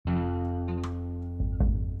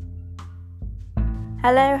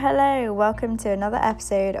Hello, hello. Welcome to another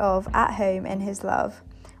episode of At Home in His Love.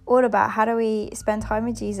 All about how do we spend time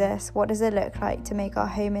with Jesus, what does it look like to make our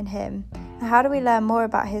home in Him, and how do we learn more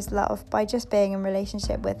about His love by just being in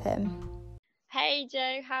relationship with Him. Hey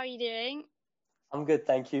Joe, how are you doing? I'm good,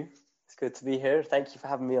 thank you. It's good to be here. Thank you for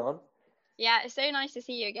having me on. Yeah, it's so nice to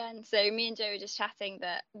see you again. So me and Joe were just chatting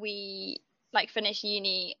that we finished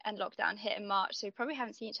uni and lockdown hit in March, so we probably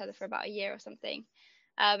haven't seen each other for about a year or something.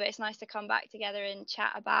 But it's nice to come back together and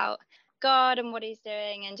chat about God and what He's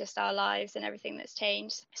doing and just our lives and everything that's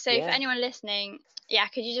changed. So for anyone listening,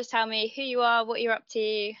 could you just tell me who you are, what you're up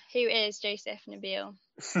to? Who is Joseph Nabeel?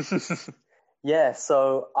 Yeah,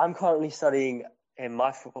 so I'm currently studying in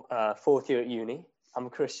my fourth year at uni. I'm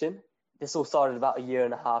a Christian. This all started about a year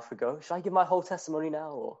and a half ago. Should I give my whole testimony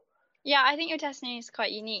now, or? Yeah, I think your testimony is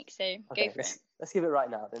quite unique, so Okay, go for it. Let's give it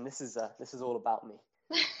right now. Then this is all about me.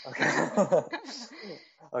 Okay.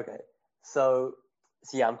 Okay. So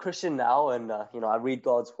yeah, I'm Christian now, and I read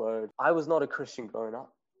God's word. I was not a Christian growing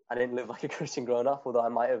up. I didn't live like a Christian growing up, although I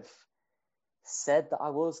might have said that I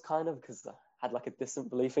was kind of, because I had like a distant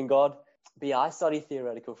belief in God. But yeah, I study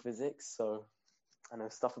theoretical physics, so I know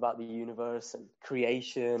stuff about the universe and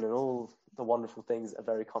creation and all the wonderful things that are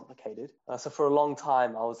very complicated. So for a long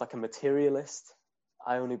time, I was like a materialist.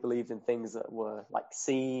 I only believed in things that were like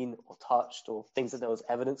seen or touched, or things that there was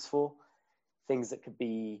evidence for, things that could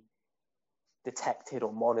be detected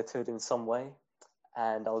or monitored in some way.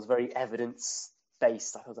 And I was very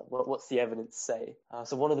evidence-based. I was like, what's the evidence say?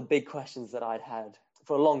 So one of the big questions that I'd had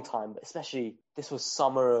for a long time, but especially this was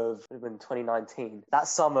summer of 2019. That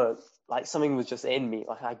summer, like something was just in me.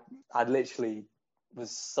 Like I literally was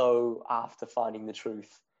so after finding the truth,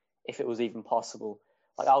 if it was even possible.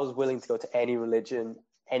 Like I was willing to go to any religion,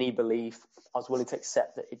 any belief. I was willing to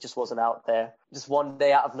accept that it just wasn't out there. Just one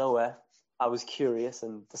day out of nowhere, I was curious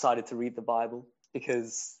and decided to read the Bible,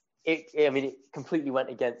 because it completely went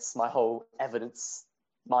against my whole evidence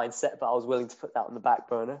mindset, but I was willing to put that on the back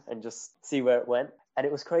burner and just see where it went. And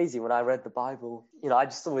it was crazy when I read the Bible. I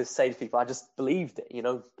just always say to people, I just believed it.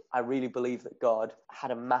 I really believed that God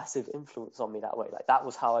had a massive influence on me that way. Like that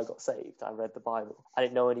was how I got saved. I read the Bible. I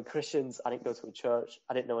didn't know any Christians. I didn't go to a church.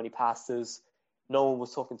 I didn't know any pastors. No one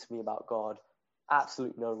was talking to me about God.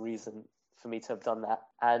 Absolutely no reason for me to have done that.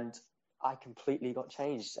 And I completely got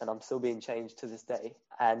changed, and I'm still being changed to this day.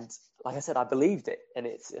 And like I said, I believed it, and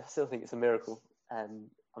I still think it's a miracle. And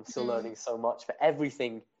I'm still learning so much for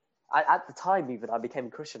everything. At the time, even I became a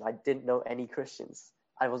Christian, I didn't know any Christians.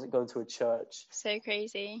 I wasn't going to a church. So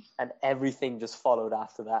crazy. And everything just followed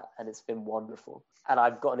after that, and it's been wonderful. And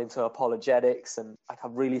I've gotten into apologetics, and I've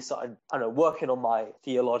really started, working on my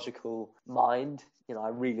theological mind. I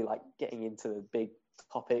really like getting into the big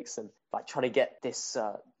topics and like trying to get this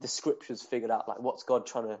the scriptures figured out. Like, what's God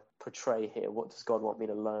trying to portray here? What does God want me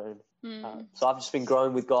to learn? So I've just been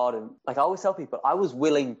growing with God, and like I always tell people, I was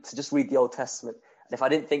willing to just read the Old Testament. And if I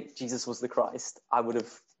didn't think Jesus was the Christ, I would have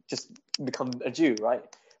just become a Jew, right?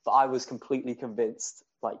 But I was completely convinced,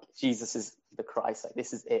 like, Jesus is the Christ. Like,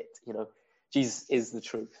 this is it, Jesus is the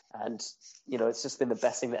truth. And, it's just been the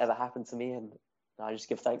best thing that ever happened to me. And I just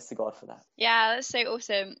give thanks to God for that. Yeah, that's so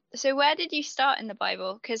awesome. So where did you start in the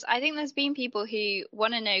Bible? Because I think there's been people who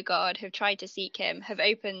want to know God, have tried to seek Him, have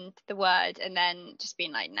opened the Word, and then just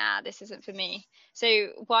been like, nah, this isn't for me. So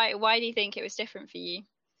why do you think it was different for you?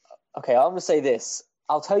 Okay, I'm going to say this.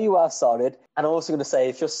 I'll tell you where I started. And I'm also going to say,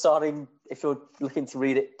 if you're looking to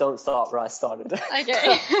read it, don't start where I started.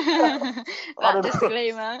 Okay. That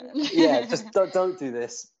disclaimer. Yeah, just don't do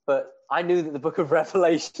this. But I knew that the book of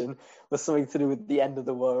Revelation was something to do with the end of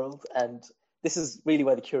the world. And this is really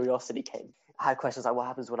where the curiosity came. I had questions like, what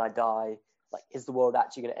happens when I die? Like, is the world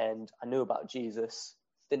actually going to end? I knew about Jesus.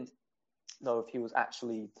 Didn't know if he was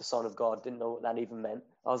actually the Son of God. Didn't know what that even meant.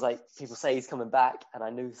 I was like, people say he's coming back, and I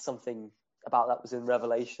knew something about that was in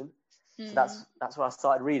Revelation. So that's where I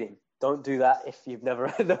started reading. Don't do that if you've never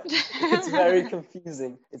read them. It's very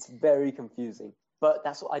confusing. It's very confusing. But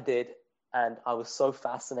that's what I did, and I was so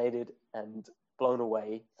fascinated and blown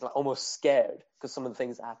away, and almost scared, because some of the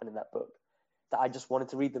things that happened in that book, that I just wanted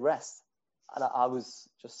to read the rest. And I was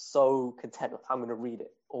just so content. I'm going to read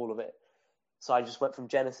it, all of it. So I just went from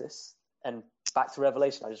Genesis and back to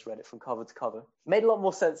Revelation. I just read it from cover to cover. It made a lot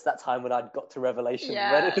more sense that time when I'd got to Revelation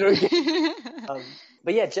and read it through again.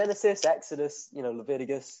 But yeah, Genesis, Exodus,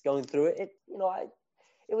 Leviticus, going through it,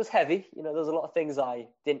 it was heavy. There was a lot of things I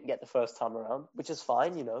didn't get the first time around, which is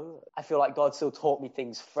fine. I feel like God still taught me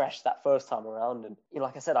things fresh that first time around. And,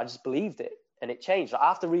 like I said, I just believed it, and it changed.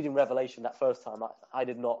 After reading Revelation that first time, I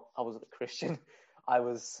wasn't a Christian. I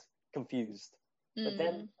was confused. But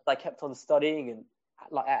then I kept on studying and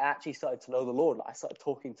like I actually started to know the Lord. Like I started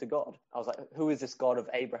talking to God. I was like, who is this God of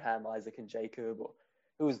Abraham, Isaac, and Jacob? Or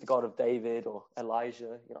who is the God of David or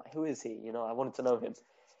Elijah? Who is he? I wanted to know him.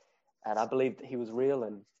 And I believed that he was real,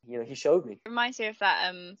 and he showed me. It reminds me of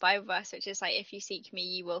that Bible verse, which is like, if you seek me,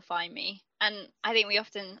 you will find me. And I think we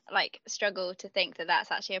often like struggle to think that that's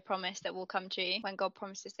actually a promise that will come true. When God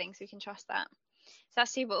promises things, we can trust that. So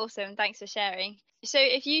that's super awesome. Thanks for sharing. So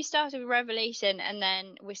if you started with Revelation and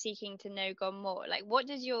then were seeking to know God more, like what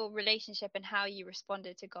did your relationship and how you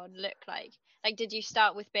responded to God look like? Like, did you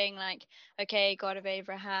start with being like, okay, God of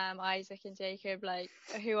Abraham, Isaac, and Jacob, like,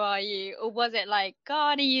 who are you? Or was it like,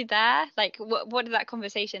 God, are you there? Like, what did that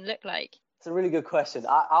conversation look like? It's a really good question.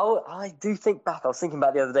 I do think back. I was thinking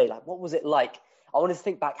about the other day, like, what was it like? I wanted to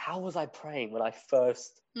think back, how was I praying when I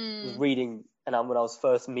first was reading and when I was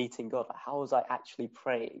first meeting God? Like, how was I actually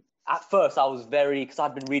praying? At first, I was because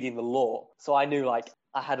I'd been reading the law. So I knew, like,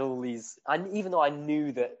 I had all these, and even though I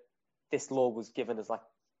knew that this law was given as, like,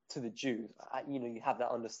 to the Jews, you have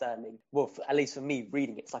that understanding. Well, at least for me,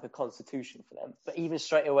 reading it's like a constitution for them. But even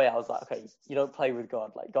straight away, I was like, okay, you don't play with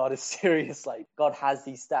God. Like, God is serious. Like, God has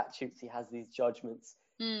these statutes. He has these judgments.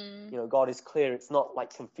 God is clear. It's not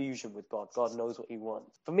like confusion with God. God knows what he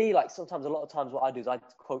wants. For me, like a lot of times what I do is I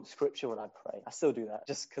quote scripture when I pray. I still do that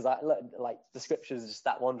just because the scripture is just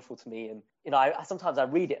that wonderful to me. And, I sometimes I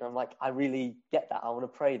read it and I'm like, I really get that. I want to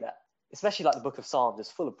pray that. Especially like the book of Psalms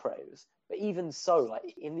is full of prayers. But even so, like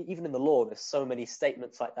even in the law, there's so many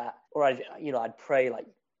statements like that. Or I'd pray like,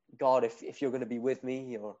 God, if you're going to be with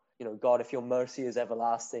me, or God, if your mercy is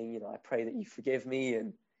everlasting, I pray that you forgive me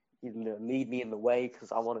and lead me in the way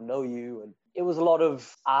because I want to know you. And it was a lot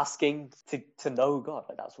of asking to know God.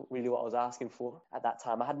 Like that's really what I was asking for at that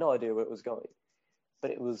time. I had no idea where it was going,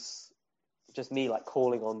 but it was just me like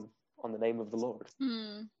calling on the name of the Lord.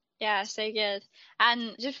 Yeah, so good.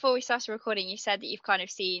 And just before we started recording, you said that you've kind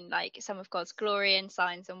of seen like some of God's glory and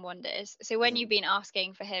signs and wonders. So when you've been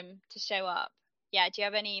asking for him to show up, do you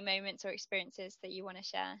have any moments or experiences that you want to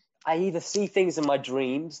share? I either see things in my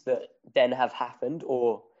dreams that then have happened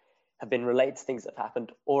or have been related to things that have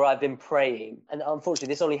happened, or I've been praying. And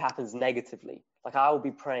unfortunately, this only happens negatively. Like I will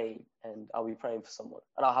be praying and I'll be praying for someone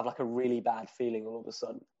and I'll have like a really bad feeling all of a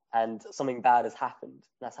sudden. And something bad has happened.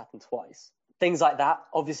 And that's happened twice. Things like that,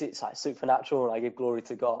 obviously it's like supernatural and I give glory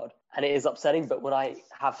to God. And it is upsetting, but when I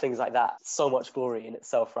have things like that, so much glory in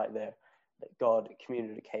itself right there, that God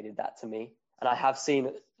communicated that to me. And I have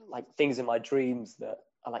seen like things in my dreams that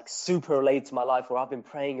are like super related to my life where I've been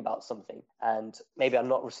praying about something and maybe I've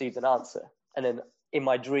not received an answer. And then in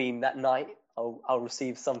my dream that night, I'll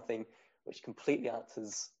receive something which completely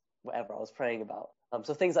answers whatever I was praying about.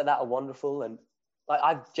 So things like that are wonderful. And like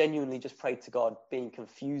I've genuinely just prayed to God being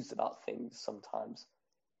confused about things sometimes.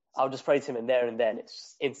 I'll just pray to him and then it's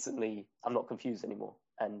just instantly, I'm not confused anymore.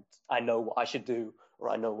 And I know what I should do,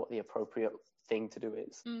 or I know what the appropriate thing to do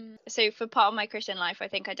is. So for part of my Christian life, I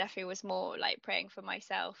think I definitely was more like praying for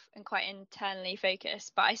myself and quite internally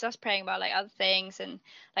focused, but I started praying about like other things and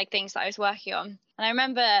like things that I was working on. And I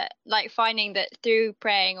remember like finding that through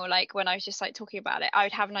praying, or like when I was just like talking about it, I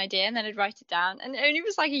would have an idea and then I'd write it down. And it only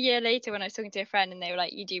was like a year later when I was talking to a friend and they were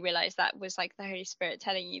like, you do realize that was like the Holy Spirit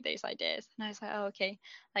telling you those ideas. And I was like, oh, okay.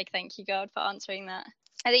 Like, thank you, God, for answering that.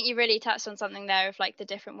 I think you really touched on something there of like the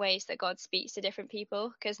different ways that God speaks to different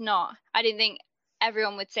people, because I didn't think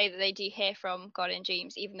everyone would say that they do hear from God in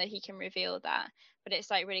dreams, even though he can reveal that. But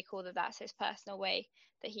it's like really cool that that's his personal way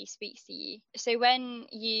that he speaks to you. So when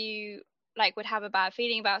you like would have a bad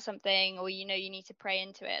feeling about something, or you need to pray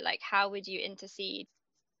into it, like how would you intercede?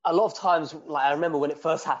 A lot of times, like I remember when it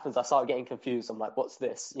first happens, I started getting confused. I'm like, what's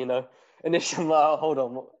this? Initially I'm like, oh, hold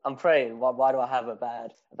on, I'm praying. Why do I have a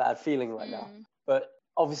bad feeling right now? But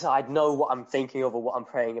obviously I'd know what I'm thinking of or what I'm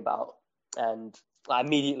praying about. And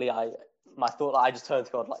immediately my thought, I just turned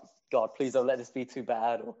to God, like, God, please don't let this be too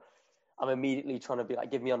bad. Or I'm immediately trying to be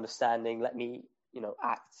like, give me understanding. Let me,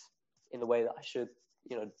 act in the way that I should,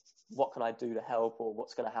 what can I do to help, or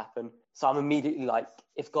what's going to happen? So I'm immediately like,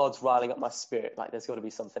 if God's riling up my spirit, like there's got to be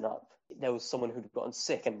something up. There was someone who'd gotten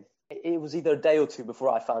sick, and it was either a day or two before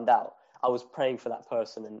I found out. I was praying for that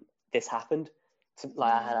person and this happened.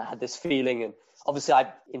 I had this feeling, and obviously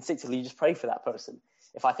I instinctively just pray for that person.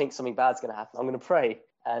 If I think something bad's going to happen, I'm going to pray.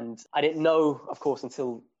 And I didn't know, of course,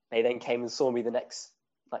 until they then came and saw me the next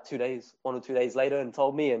like 1 or 2 days later and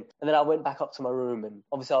told me. And then I went back up to my room, and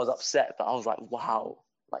obviously I was upset, but I was like, wow,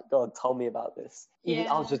 like God told me about this. Even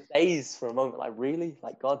I was just dazed for a moment, like really?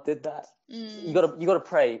 Like God did that? You gotta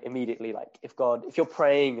pray immediately. Like if you're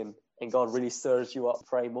praying and God really stirs you up,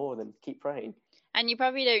 pray more, then keep praying. And you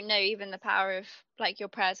probably don't know even the power of like your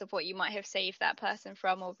prayers of what you might have saved that person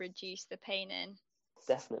from or reduced the pain in.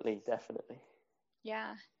 Definitely.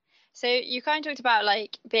 Yeah. So you kind of talked about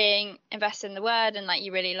like being invested in the word and like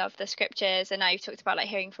you really love the scriptures, and now you've talked about like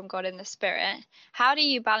hearing from God in the spirit. How do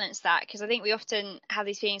you balance that? Because I think we often have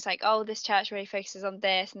these feelings like, oh, this church really focuses on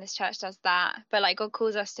this and this church does that, but like God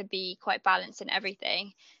calls us to be quite balanced in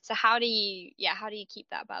everything. So how do you keep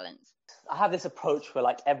that balance? I have this approach where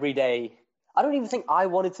like every day, I don't even think I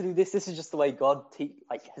wanted to do this. This is just the way God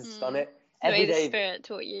has done it. The way Every the day, Spirit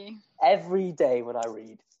taught you. every day when I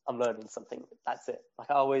read, I'm learning something. That's it. Like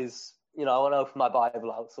I always, I want to open my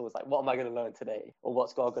Bible out. It's always like, what am I going to learn today? Or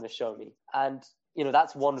what's God going to show me? And,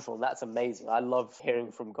 that's wonderful and that's amazing. I love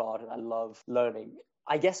hearing from God and I love learning.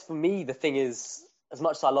 I guess for me, the thing is, as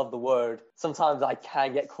much as I love the word, sometimes I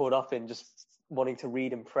can get caught up in just wanting to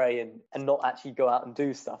read and pray and not actually go out and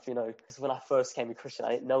do stuff, Because when I first became a Christian, I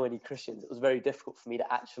didn't know any Christians. It was very difficult for me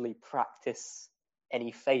to actually practice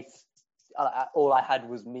any faith. All I had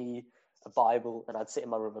was me, a Bible, and I'd sit in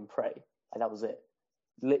my room and pray. And that was it.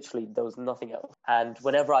 Literally, there was nothing else. And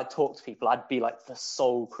whenever I talked to people, I'd be like the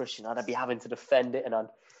sole Christian. I'd be having to defend it, and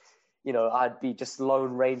I'd be just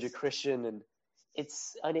Lone Ranger Christian, and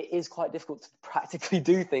it is quite difficult to practically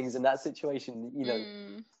do things in that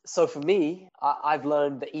situation, So for me, I've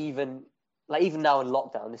learned that even now in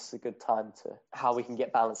lockdown, this is a good time to how we can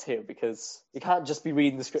get balance here, because you can't just be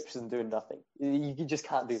reading the scriptures and doing nothing. You just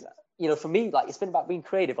can't do that. For me, like it's been about being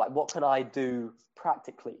creative. Like, what can I do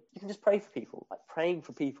practically? You can just pray for people. Like praying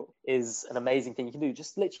for people is an amazing thing you can do.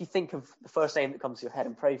 Just literally think of the first name that comes to your head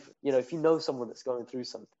and pray for. If you know someone that's going through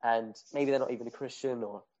something and maybe they're not even a Christian,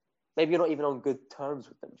 or maybe you're not even on good terms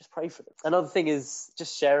with them, just pray for them. Another thing is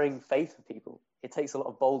just sharing faith with people. It takes a lot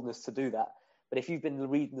of boldness to do that. But if you've been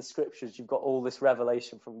reading the scriptures, you've got all this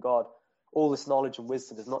revelation from God, all this knowledge and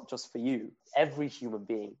wisdom is not just for you. Every human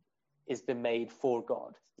being has been made for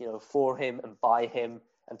God, for him and by him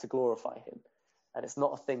and to glorify him. And it's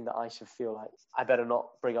not a thing that I should feel like I better not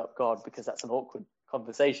bring up God because that's an awkward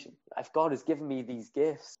conversation. If God has given me these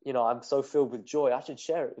gifts, I'm so filled with joy, I should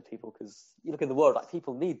share it with people, because you look in the world, like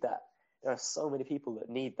people need that. There are so many people that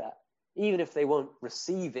need that. Even if they won't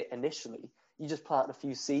receive it initially, you just plant a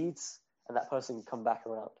few seeds and that person can come back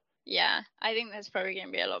around. Yeah, I think there's probably going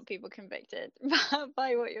to be a lot of people convicted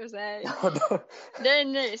by what you're saying. Oh, no.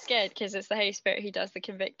 No, scared, because it's the Holy Spirit who does the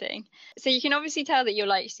convicting. So you can obviously tell that you're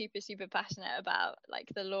like super, super passionate about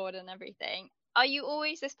like the Lord and everything. Are you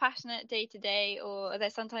always this passionate day to day, or are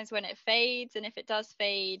there sometimes when it fades? And if it does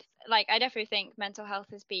fade, like I definitely think mental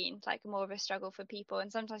health has been like more of a struggle for people,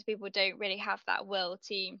 and sometimes people don't really have that will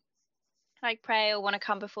to like pray or want to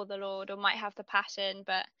come before the Lord, or might have the passion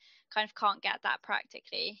but kind of can't get that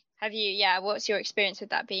practically. What's your experience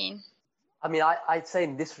with that been? I mean, I'd say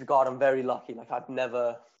in this regard, I'm very lucky. Like I've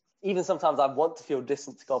never, even sometimes I want to feel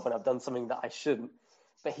distant to God when I've done something that I shouldn't,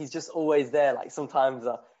 but he's just always there. Like sometimes,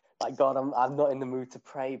 like God, I'm not in the mood to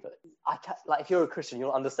pray, but I can't, like if you're a Christian,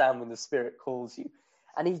 you'll understand when the Spirit calls you.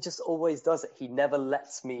 And he just always does it. He never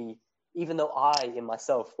lets me, even though I in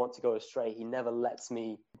myself want to go astray, he never lets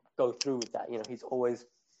me go through with that. He's always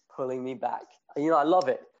pulling me back. And, I love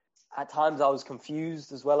it. At times I was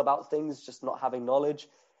confused as well about things, just not having knowledge.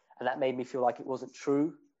 And that made me feel like it wasn't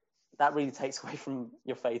true. That really takes away from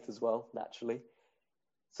your faith as well, naturally.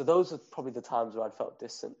 So those are probably the times where I felt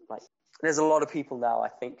distant. Like there's a lot of people now, I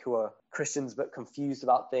think, who are Christians but confused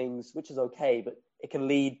about things, which is okay, but it can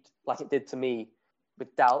lead, like it did to me,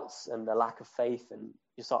 with doubts and a lack of faith, and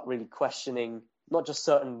you start really questioning not just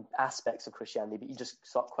certain aspects of Christianity, but you just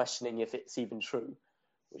start questioning if it's even true,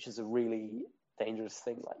 which is a really dangerous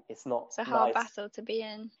thing. Like it's not It's a hard nice. battle to be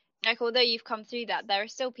in. Like although you've come through that, there are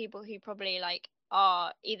still people who probably like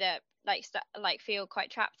are either like feel quite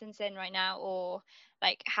trapped in sin right now, or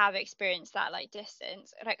like have experienced that like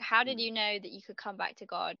distance. Like how did you know that you could come back to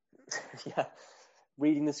God? Yeah,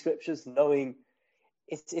 reading the scriptures, knowing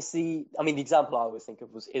it's the example I always think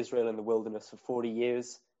of was Israel in the wilderness for 40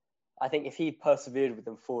 years. I think if he persevered with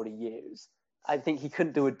them 40 years, I think he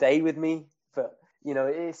couldn't do a day with me. But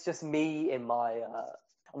it's just me in my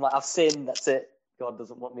I'm like, I've sinned, that's it, God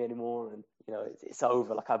doesn't want me anymore, and it's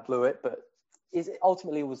over, like I blew it. But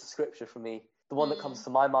ultimately it was the scripture for me. The one that comes to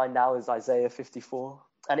my mind now is Isaiah 54,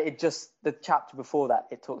 and the chapter before that,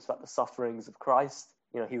 it talks about the sufferings of Christ.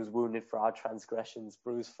 He was wounded for our transgressions,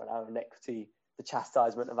 bruised for our iniquity, the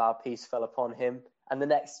chastisement of our peace fell upon him. And the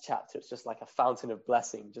next chapter, it's just like a fountain of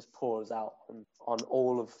blessing just pours out on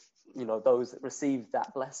all of those that receive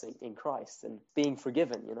that blessing in Christ, and being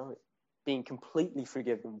forgiven, being completely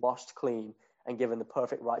forgiven, washed clean, and given the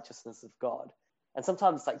perfect righteousness of God. And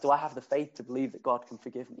sometimes it's like, do I have the faith to believe that God can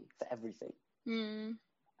forgive me for everything?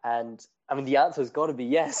 And the answer has got to be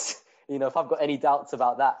yes. if I've got any doubts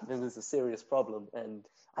about that, then there's a serious problem. And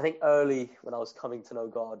I think early when I was coming to know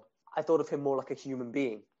God, I thought of him more like a human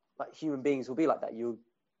being. Like human beings will be like that. You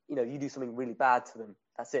do something really bad to them.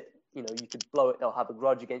 That's it. You could blow it. They'll have a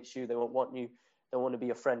grudge against you. They won't want you. They don't want to be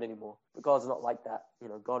your friend anymore. But God's not like that.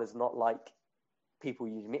 God is not like people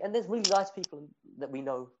usually meet. And there's really nice people that we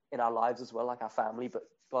know in our lives as well, like our family. But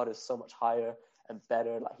God is so much higher and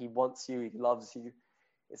better. Like he wants you. He loves you.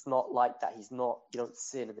 It's not like that. You don't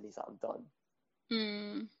sin and then he's like, I'm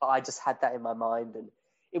done. But I just had that in my mind, and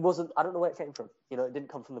it wasn't, I don't know where it came from. It didn't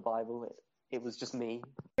come from the Bible. It was just me.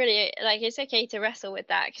 Really, it's okay to wrestle with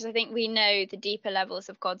that, because I think we know the deeper levels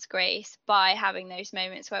of God's grace by having those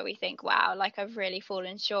moments where we think, wow, I've really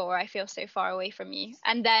fallen short, or I feel so far away from you.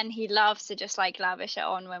 And then he loves to just lavish it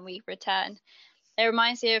on when we return. It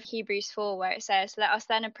reminds me of Hebrews 4, where it says, let us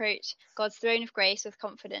then approach God's throne of grace with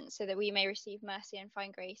confidence, so that we may receive mercy and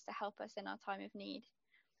find grace to help us in our time of need.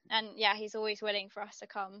 And yeah, he's always willing for us to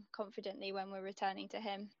come confidently when we're returning to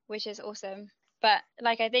him, which is awesome. But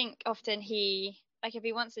I think often if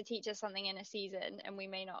he wants to teach us something in a season and we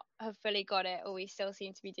may not have fully got it, or we still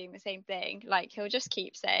seem to be doing the same thing, he'll just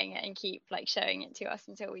keep saying it and keep showing it to us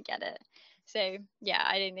until we get it. So yeah,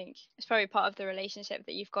 I don't think it's probably part of the relationship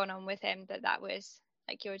that you've gone on with him, that was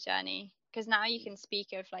your journey, because now you can speak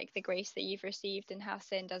of the grace that you've received and how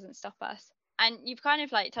sin doesn't stop us. And you've kind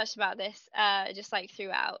of touched about this just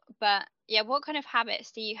throughout, but yeah, what kind of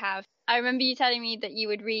habits do you have? I remember you telling me that you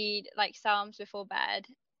would read Psalms before bed.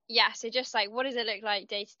 Yeah, so just what does it look like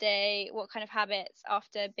day to day? What kind of habits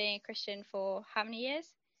after being a Christian for how many years?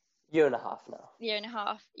 Year and a half now. Year and a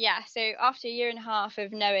half. Yeah, so after a year and a half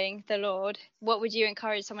of knowing the Lord, what would you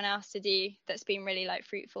encourage someone else to do that's been really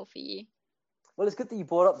fruitful for you? Well, it's good that you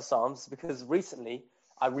brought up the Psalms, because recently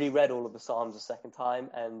I reread all of the Psalms a second time,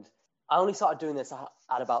 and I only started doing this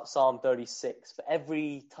at about Psalm 36, but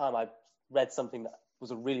every time I read something that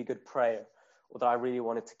was a really good prayer or that I really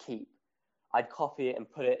wanted to keep, I'd copy it and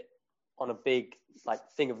put it on a big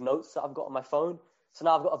thing of notes that I've got on my phone. So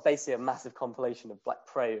now I've got basically a massive compilation of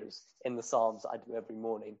prayers in the Psalms that I do every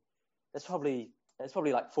morning. There's probably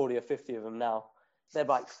 40 or 50 of them now. They're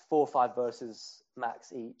 4 or 5 verses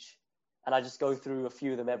max each. And I just go through a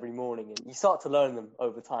few of them every morning, and you start to learn them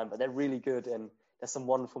over time, but they're really good, and there's some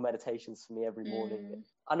wonderful meditations for me every morning.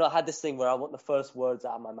 I know I had this thing where I want the first words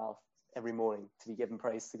out of my mouth every morning to be giving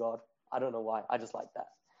praise to God. I don't know why. I just like that.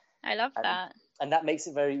 I love that. And that makes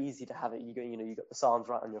it very easy to have it. You got the Psalms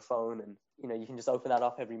right on your phone, and you can just open that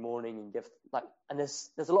up every morning and give and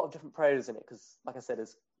there's a lot of different prayers in it, because like I said,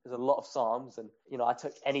 there's a lot of Psalms, and I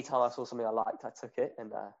took, any time I saw something I liked, I took it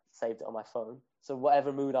and saved it on my phone. So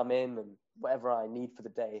whatever mood I'm in and whatever I need for the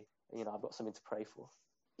day, I've got something to pray for.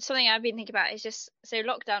 Something I've been thinking about is just, so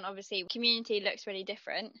lockdown, obviously community looks really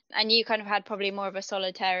different, and you kind of had probably more of a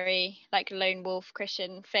solitary lone wolf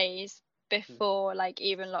Christian phase before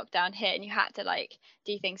even lockdown hit, and you had to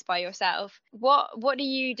do things by yourself. What do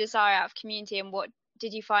you desire out of community, and what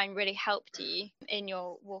did you find really helped you in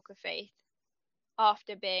your walk of faith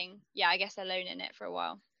after being alone in it for a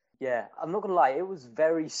while? Yeah, I'm not gonna lie, it was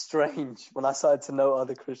very strange when I started to know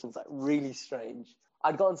other Christians, really strange.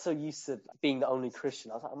 I'd gotten so used to being the only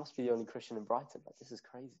Christian. I was I must be the only Christian in Brighton. This is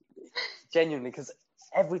crazy. Genuinely, because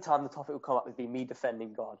every time the topic would come up, it'd be me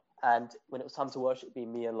defending God. And when it was time to worship, it'd be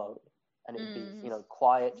me alone. And it would be,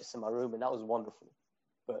 quiet, just in my room. And that was wonderful.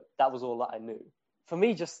 But that was all that I knew. For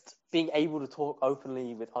me, just being able to talk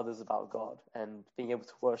openly with others about God, and being able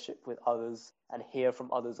to worship with others and hear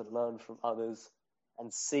from others and learn from others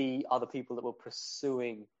and see other people that were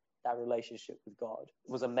pursuing that relationship with God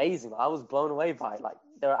was amazing. I was blown away by it.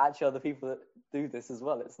 There are actually other people that do this as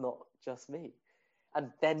well. It's not just me.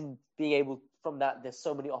 And then being able, from that, there's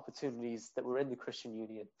so many opportunities that were in the Christian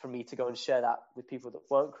Union for me to go and share that with people that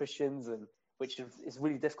weren't Christians, and which is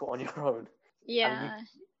really difficult on your own. Yeah.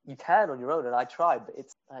 You can on your own, and I tried, but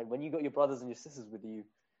it's when you got your brothers and your sisters with you,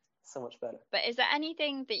 it's so much better. But is there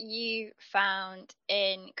anything that you found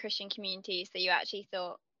in Christian communities that you actually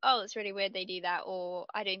thought, oh, it's really weird they do that, or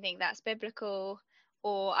I don't think that's biblical,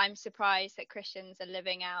 or I'm surprised that Christians are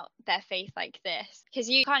living out their faith like this? Because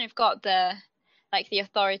you kind of got the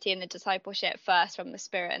authority and the discipleship first from the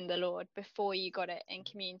Spirit and the Lord before you got it in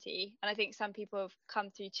community. And I think some people have come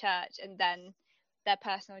through church and then their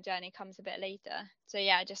personal journey comes a bit later. So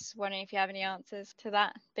yeah, just wondering if you have any answers to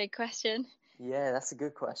that big question. Yeah, that's a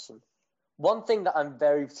good question. One thing that I'm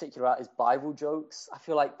very particular about is Bible jokes. I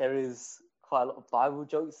feel like there is quite a lot of Bible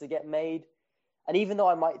jokes that get made. And even though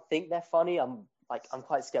I might think they're funny, I'm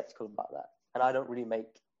quite skeptical about that. And I don't really make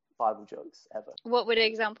Bible jokes ever. What would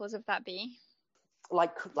examples of that be?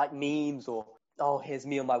 Like memes, or oh, here's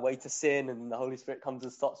me on my way to sin, and the Holy Spirit comes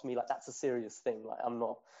and stops me. Like, that's a serious thing. Like, I'm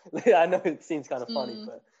not. I know it seems kind of funny,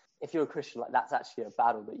 but if you're a Christian, like, that's actually a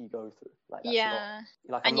battle that you go through. Like, that's not.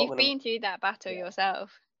 Like, and you've been through that battle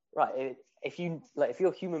yourself. Right. If you're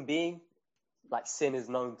a human being, like, sin is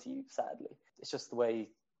known to you. Sadly, it's just the way.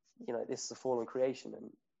 This is a fallen creation,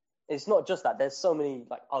 and it's not just that. There's so many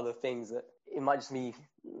like other things that it might just be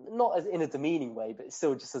not as in a demeaning way, but it's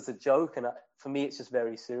still just as a joke. And for me, it's just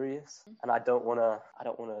very serious, and I don't want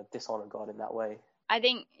to dishonor God in that way. I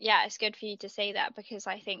think, it's good for you to say that, because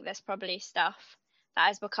I think there's probably stuff that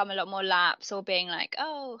has become a lot more lax, or being like,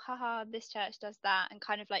 oh, haha, this church does that, and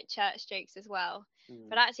kind of like church jokes as well.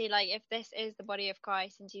 But actually, like, if this is the body of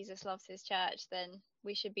Christ and Jesus loves his church, then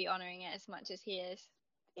we should be honoring it as much as he is.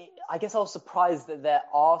 I guess I was surprised that there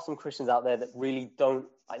are some Christians out there that really don't,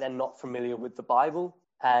 like, they're not familiar with the Bible.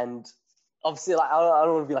 And obviously, like, I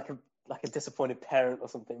don't want to be like a disappointed parent or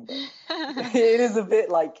something, but it is a bit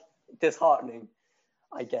like disheartening,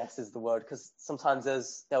 I guess is the word, because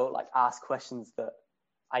sometimes they'll like ask questions that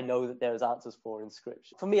I know that there's answers for in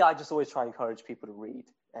Scripture. For me, I just always try and encourage people to read,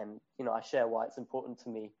 and I share why it's important to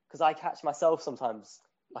me, because I catch myself sometimes,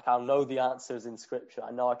 like, I'll know the answers in Scripture,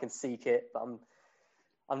 I know I can seek it, but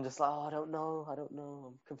I'm just like, oh, I don't know,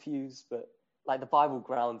 I'm confused. But like, the Bible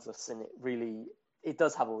grounds us, and it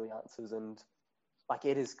does have all the answers, and like,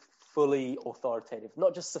 it is fully authoritative,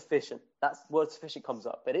 not just sufficient. That word sufficient comes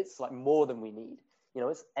up, but it's like more than we need.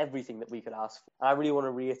 It's everything that we could ask for. And I really want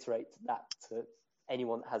to reiterate that to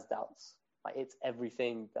anyone that has doubts. Like, it's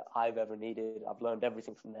everything that I've ever needed. I've learned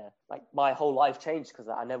everything from there. Like, my whole life changed because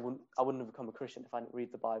I wouldn't have become a Christian if I didn't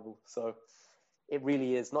read the Bible. So it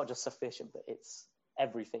really is not just sufficient, but it's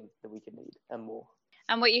everything that we could need and more.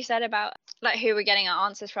 And what you said about like who we're getting our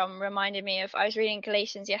answers from reminded me of, I was reading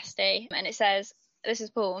Galatians yesterday, and it says, this is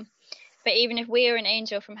Paul, but even if we or an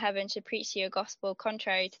angel from heaven should preach to you a gospel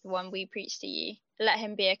contrary to the one we preach to you, let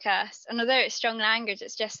him be accursed. And although it's strong language,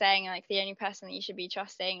 it's just saying like the only person that you should be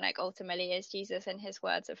trusting, like, ultimately is Jesus and his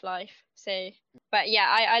words of life. So, but yeah,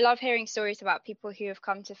 I love hearing stories about people who have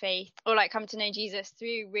come to faith or like come to know Jesus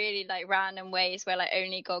through really like random ways where like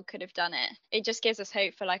only God could have done it. It just gives us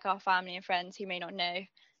hope for like our family and friends who may not know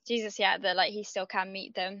Jesus yet, that like he still can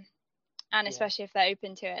meet them, and especially if they're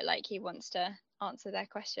open to it, like he wants to answer their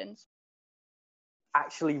questions.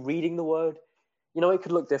 Actually reading the word, it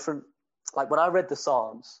could look different. Like, when I read the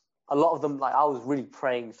Psalms, a lot of them, like, I was really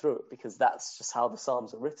praying through it because that's just how the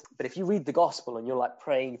Psalms are written. But if you read the gospel and you're like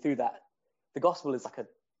praying through that, the gospel is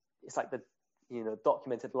it's like the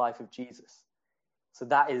documented life of Jesus. So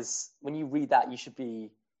that is, when you read that, you should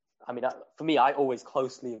be, for me, I always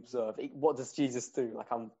closely observe, what does Jesus do? Like,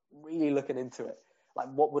 I'm really looking into it. Like,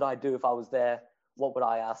 what would I do if I was there? What would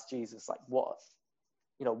I ask Jesus? Like, what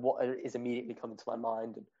is immediately coming to my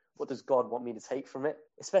mind, and what does God want me to take from it?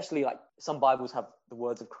 Especially, like, some Bibles have the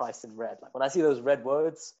words of Christ in red. Like, when I see those red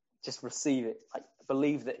words, just receive it. Like,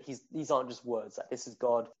 believe that these aren't just words. Like, this is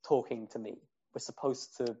God talking to me. We're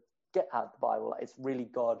supposed to get out the Bible. Like, it's really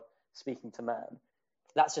God speaking to man.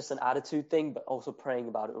 That's just an attitude thing, but also praying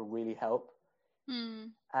about it will really help.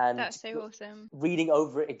 And that's so awesome. Reading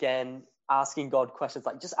over it again, asking God questions,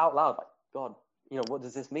 like, just out loud, like, God, what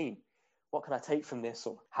does this mean? What can I take from this?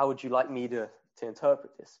 Or how would you like me to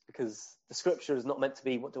interpret this? Because the Scripture is not meant to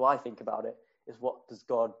be, what do I think about it? It's what does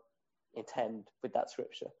God intend with that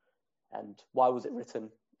Scripture? And why was it written?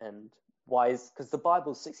 And because the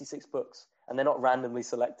Bible is 66 books, and they're not randomly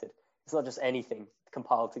selected. It's not just anything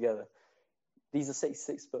compiled together. These are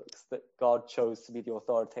 66 books that God chose to be the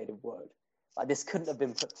authoritative word. Like, this couldn't have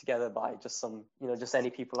been put together by just just any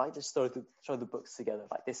people. Like, just throw the books together.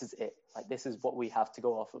 Like, this is it. Like, this is what we have to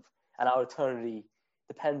go off of. And our eternity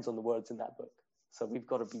depends on the words in that book. So we've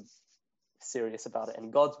got to be serious about it.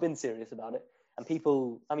 And God's been serious about it. And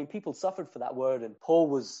people suffered for that word. And Paul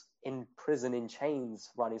was in prison, in chains,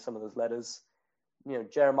 writing some of those letters.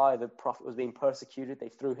 Jeremiah, the prophet, was being persecuted. They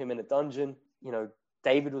threw him in a dungeon.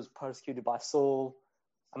 David was persecuted by Saul.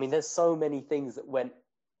 There's so many things that went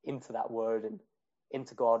into that word and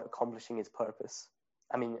into God accomplishing his purpose.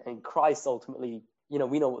 And Christ ultimately,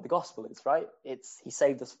 we know what the gospel is, right? He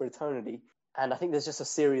saved us for eternity. And I think there's just a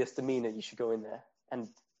serious demeanor. You should go in there and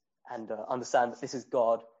understand that this is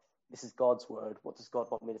God. This is God's word. What does God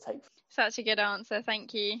want me to take? Such a good answer.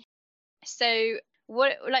 Thank you. So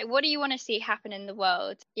what do you want to see happen in the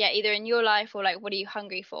world? Yeah, either in your life or like, what are you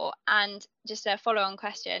hungry for? And just a follow-on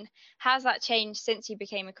question, has that changed since you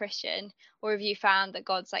became a Christian, or have you found that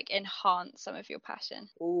God's like enhanced some of your passion?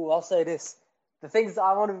 Oh, I'll say this. The things that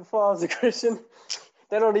I wanted before I was a Christian,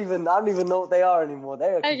 I don't even know what they are anymore.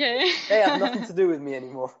 They have nothing to do with me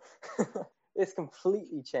anymore. It's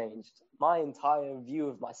completely changed. My entire view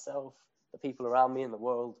of myself, the people around me, and the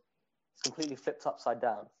world is completely flipped upside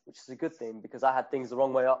down, which is a good thing because I had things the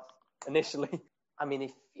wrong way up initially. I mean,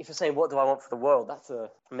 if you're saying, what do I want for the world?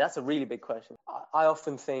 That's a really big question. I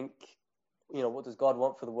often think, what does God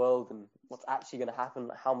want for the world and what's actually going to happen?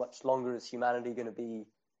 How much longer is humanity going to be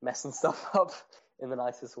messing stuff up in the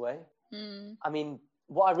nicest way? I mean,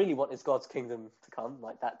 what I really want is God's kingdom to come.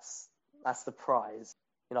 Like that's the prize.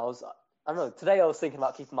 I don't know, today I was thinking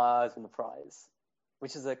about keeping my eyes on the prize,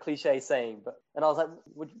 which is a cliche saying, and I was like,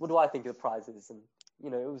 what do I think of the prize is? And,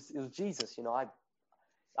 it was Jesus.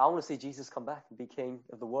 I want to see Jesus come back and be king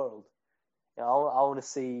of the world. I want to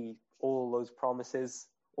see all those promises,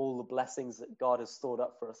 all the blessings that God has stored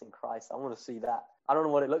up for us in Christ. I want to see that. I don't know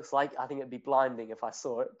what it looks like. I think it'd be blinding if I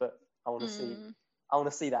saw it, but I want to see. I want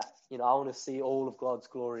to see that. I want to see all of God's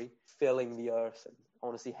glory filling the earth, and I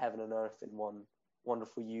want to see heaven and earth in one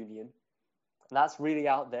wonderful union. And that's really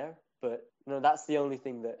out there, but that's the only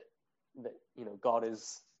thing that God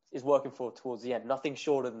is working for towards the end. Nothing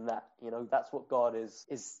shorter than that. That's what God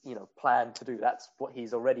is planned to do. That's what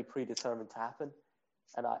He's already predetermined to happen.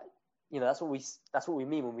 And that's what we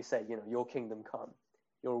mean when we say, your kingdom come,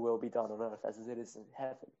 your will be done on earth as it is in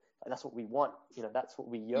heaven. Like, that's what we want. That's what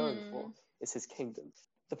we yearn for. It's His kingdom.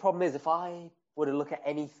 The problem is, if I were to look at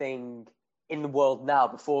anything in the world now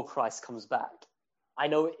before Christ comes back, I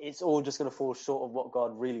know it's all just going to fall short of what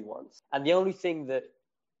God really wants. And the only thing that,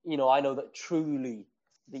 I know that truly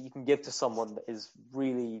that you can give to someone that is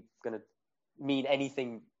really going to mean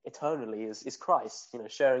anything eternally is Christ,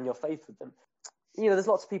 sharing your faith with them. There's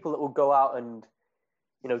lots of people that will go out and,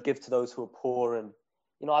 give to those who are poor. And,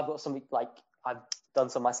 I've got something like I've done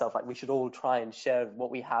some myself, like we should all try and share what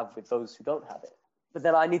we have with those who don't have it. But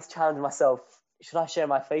then I need to challenge myself. Should I share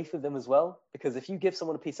my faith with them as well? Because if you give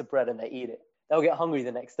someone a piece of bread and they eat it, they'll get hungry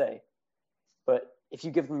the next day. But if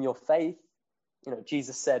you give them your faith,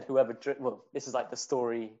 Jesus said, this is like the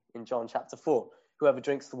story in John chapter 4. Whoever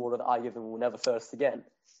drinks the water that I give them will never thirst again.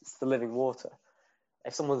 It's the living water.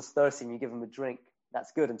 If someone's thirsty and you give them a drink,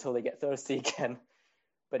 that's good until they get thirsty again.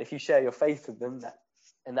 But if you share your faith with them,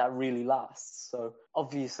 that really lasts. So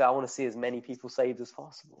obviously I want to see as many people saved as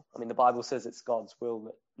possible. I mean, the Bible says it's God's will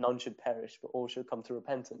that none should perish, but all should come to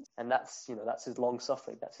repentance. And that's His long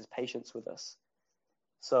suffering. That's His patience with us.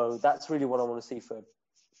 So that's really what I want to see for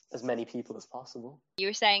as many people as possible. You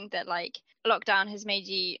were saying that lockdown has made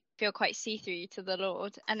you feel quite see-through to the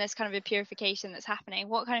Lord, and there's kind of a purification that's happening.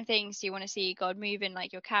 What kind of things do you want to see God move in,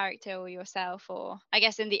 like your character or yourself, or I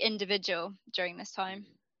guess in the individual during this time?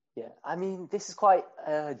 Yeah, I mean, this is quite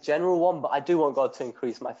a general one, but I do want God to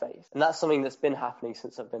increase my faith. And that's something that's been happening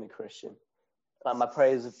since I've been a Christian. Like, my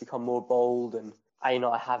prayers have become more bold, and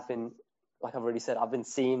I have been, like I've already said, I've been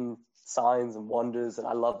seeing signs and wonders, and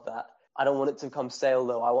I love that. I don't want it to become stale,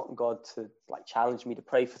 though. I want God to challenge me to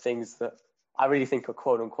pray for things that I really think are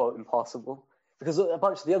quote unquote impossible, because a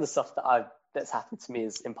bunch of the other stuff that's happened to me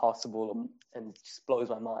is impossible and just blows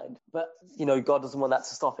my mind. But God doesn't want that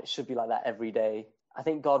to stop. It should be like that every day. I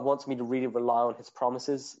think God wants me to really rely on His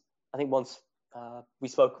promises. I think once we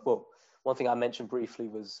spoke, one thing I mentioned briefly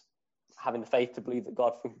was having the faith to believe that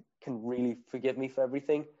God can really forgive me for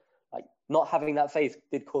everything. Not having that faith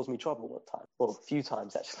did cause me trouble one time, a few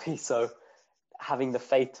times actually. So having the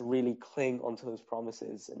faith to really cling onto those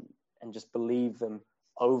promises and just believe them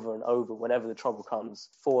over and over whenever the trouble comes,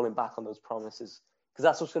 falling back on those promises, because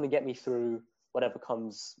that's what's going to get me through whatever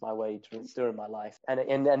comes my way during my life.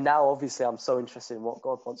 And now obviously I'm so interested in what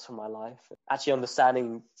God wants from my life. Actually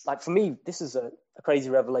understanding, for me, this is a crazy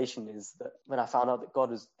revelation, is that when I found out that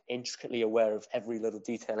God was intricately aware of every little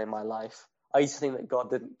detail in my life. I used to think that God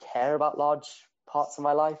didn't care about large parts of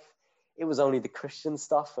my life. It was only the Christian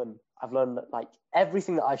stuff. And I've learned that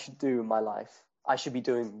everything that I should do in my life, I should be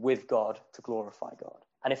doing with God to glorify God.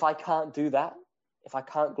 And if I can't do that, if I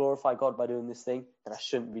can't glorify God by doing this thing, then I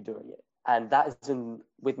shouldn't be doing it. And that has been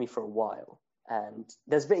with me for a while. And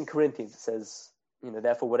there's a bit in Corinthians that says,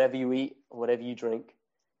 therefore, whatever you eat, or whatever you drink,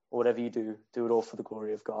 or whatever you do it all for the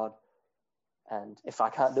glory of God. And if I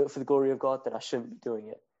can't do it for the glory of God, then I shouldn't be doing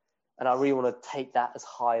it. And I really want to take that as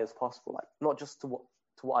high as possible, not just to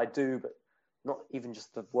what I do, but not even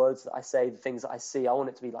just the words that I say, the things that I see. I want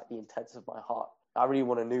it to be the intents of my heart. I really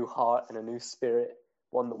want a new heart and a new spirit,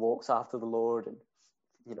 one that walks after the Lord and,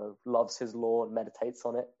 loves His law and meditates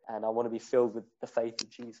on it. And I want to be filled with the faith of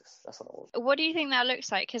Jesus. That's what I want. What do you think that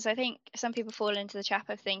looks like? Because I think some people fall into the trap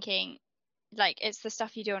of thinking, it's the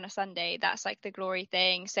stuff you do on a Sunday, that's the glory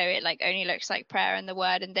thing. So it only looks like prayer and the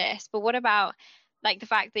word and this. But what about like the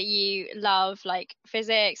fact that you love like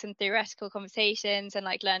physics and theoretical conversations and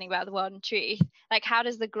like learning about the world and truth, like how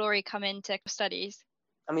does the glory come into studies?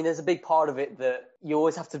 I mean, there's a big part of it that you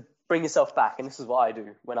always have to bring yourself back, and this is what I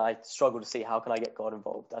do when I struggle to see how can I get God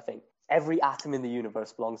involved. I think every atom in the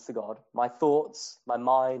universe belongs to God. My thoughts, my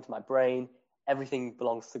mind, my brain, everything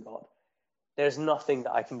belongs to God. There's nothing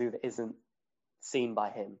that I can do that isn't seen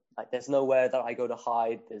by him. Like there's nowhere that I go to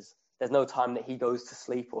hide. There's no time that he goes to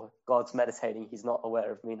sleep or God's meditating. He's not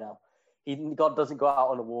aware of me now. God doesn't go out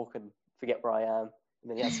on a walk and forget where I am, and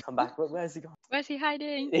then he has to come back. Where's he gone? Where's he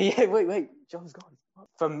hiding? Yeah, wait, John's gone.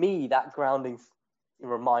 For me, that grounding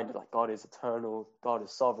reminder, like God is eternal, God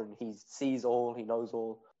is sovereign, he sees all, he knows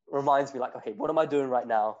all, reminds me like, okay, what am I doing right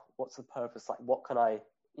now? What's the purpose? Like, what can I,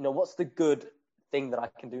 what's the good thing that I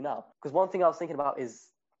can do now? Because one thing I was thinking about is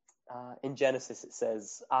in Genesis, it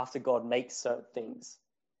says after God makes certain things,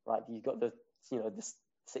 right? You've got the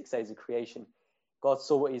 6 days of creation. God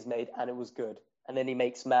saw what he's made and it was good. And then he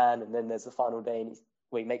makes man, and then there's the final day and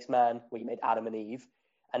he makes man, where he made Adam and Eve.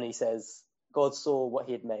 And he says, God saw what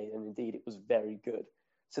he had made, and indeed it was very good.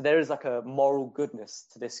 So there is like a moral goodness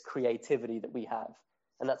to this creativity that we have.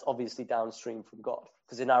 And that's obviously downstream from God.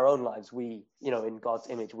 Because in our own lives, we, in God's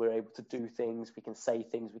image, we're able to do things, we can say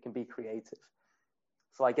things, we can be creative.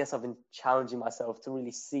 So I guess I've been challenging myself to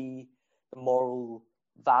really see the moral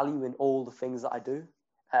value in all the things that I do.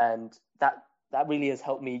 And that really has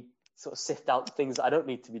helped me sort of sift out the things that I don't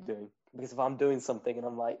need to be doing. Because if I'm doing something and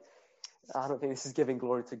I'm like, I don't think this is giving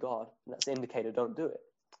glory to God, that's an indicator, don't do it.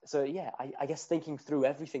 So yeah, I guess thinking through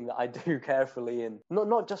everything that I do carefully, and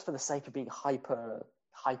not just for the sake of being hyper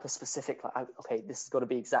specific, like, okay, this has got to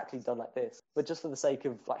be exactly done like this, but just for the sake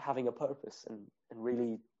of like having a purpose and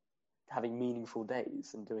really having meaningful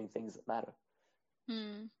days and doing things that matter.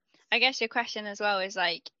 I guess your question as well is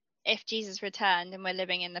like, if Jesus returned and we're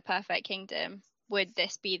living in the perfect kingdom, would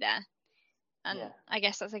this be there? And yeah. I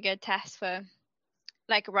guess that's a good test for,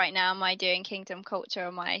 like, right now, am I doing kingdom culture, or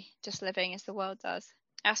am I just living as the world does?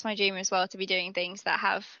 That's my dream as well, to be doing things that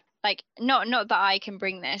have, like, not that I can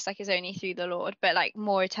bring this, like, it's only through the Lord, but like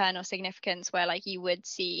more eternal significance, where like you would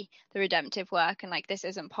see the redemptive work, and like this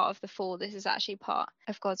isn't part of the fall, this is actually part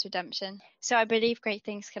of God's redemption. So I believe great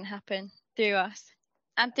things can happen through us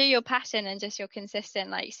and through your passion and just your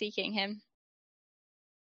consistent like seeking him.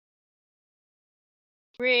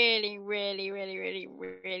 Really, really, really, really,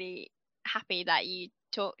 really happy that you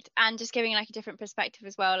talked, and just giving like a different perspective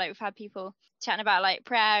as well. Like, we've had people chatting about like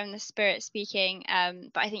prayer and the Spirit speaking,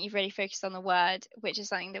 but I think you've really focused on the word, which is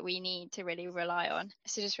something that we need to really rely on.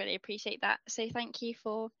 So just really appreciate that. So thank you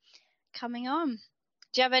for coming on.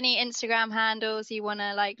 Do you have any Instagram handles you want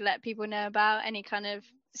to like let people know about? Any kind of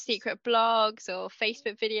secret blogs or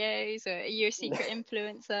Facebook videos, or are you a secret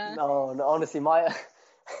influencer? No, honestly, my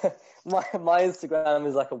Instagram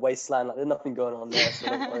is like a wasteland. Like, there's nothing going on there,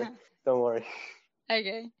 so don't worry.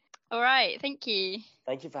 Okay. All right. Thank you.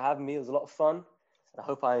 Thank you for having me. It was a lot of fun. I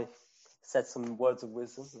hope I said some words of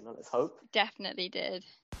wisdom. Let's hope. Definitely did.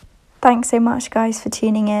 Thanks so much, guys, for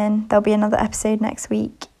tuning in. There'll be another episode next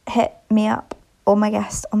week. Hit me up or my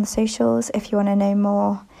guest on the socials if you want to know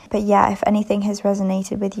more. But yeah, if anything has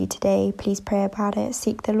resonated with you today, please pray about it.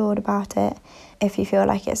 Seek the Lord about it. If you feel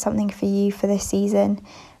like it's something for you for this season,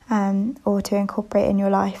 or to incorporate in your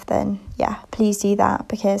life, then yeah, please do that,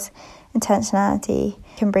 because intentionality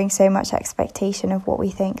can bring so much expectation of what we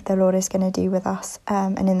think the Lord is going to do with us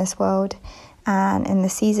and in this world and in the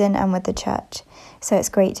season and with the church. So it's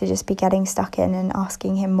great to just be getting stuck in and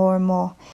asking him more and more